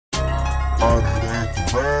Out at the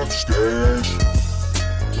rap stash.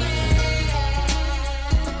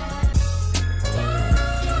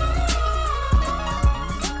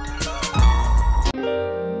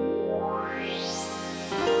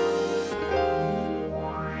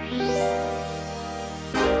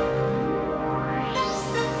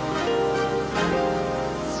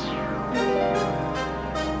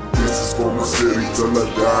 For my city till I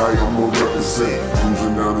die, I'ma represent.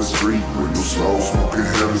 Cruising down the street with no slow smoking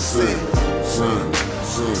Hennessy. Son.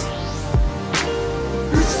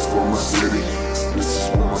 This is for my city. This is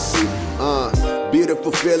for my city.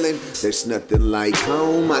 Beautiful feeling, there's nothing like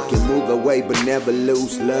home. I can move away but never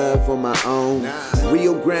lose love for my own.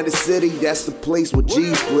 Rio Grande City, that's the place where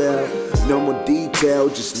G's dwell. No more detail,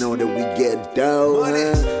 just know that we get dough,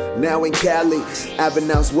 huh? Now in Cali, I've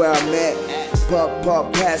announced where I'm at.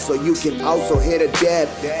 Pop pass so you can also hit a dab.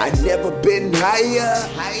 I never been higher,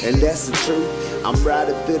 and that's the truth. I'm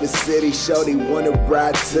riding through the city, shorty wanna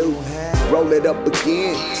ride too. Roll it up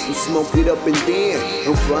again, and smoke it up and then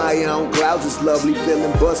I'm flying on clouds, it's lovely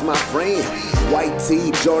feeling buzz my friend. White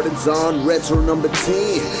tee, Jordans on, retro number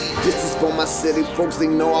 10. This is for my city, folks, they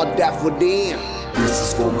know I'll die for them. This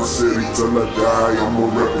is for my city till I die, I'ma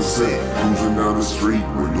represent. Cruising down the street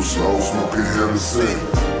with no slow smoking Hennessy.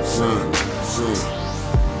 Son.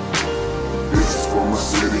 This is for my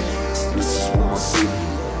city. This is for my city.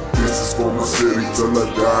 This is for my city till I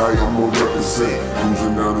die, I'ma represent.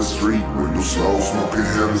 Cruising down the street with no slow smoking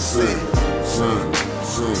Hennessy. Son.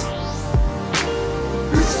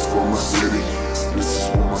 This is for my city. This is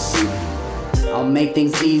for my city. I'll make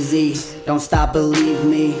things easy, don't stop, believe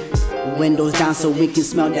me. Windows down so we can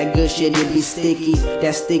smell that good shit, it be sticky,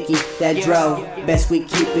 that dro. Best we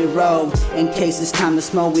keep it rolled, in case it's time to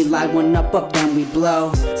smoke, we light one up, then we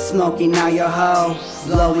blow. Smoking out your hoe,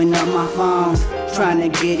 blowing up my phone. Trying to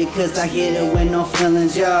get it cause I hit it with no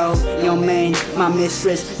feelings, yo. Yo man, my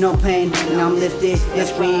mistress, no pain, and I'm lifted.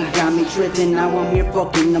 This weed got me tripping, now I'm here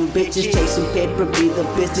fucking them bitches. Chasing paper, be the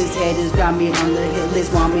business, haters got me on the hit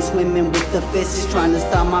list. Want me swimming with the fishes, trying to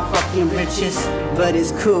stop my fucking riches. But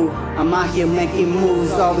it's cool, I'm out here making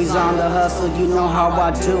moves, always on the hustle, you know how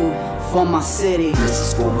I do. For my city. This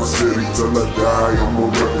is for my city till I die, I'ma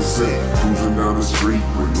represent. Cruising down the street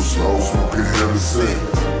with no slow smoking Hennessy.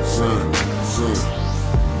 Son.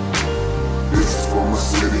 This is for my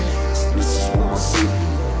city. This is for my city.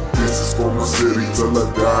 This is for my city till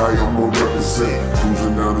I die, I'ma represent.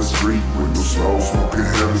 Cruising down the street with no slow smoking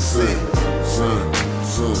Hennessy. Son.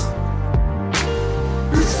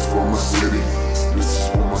 This is for my city.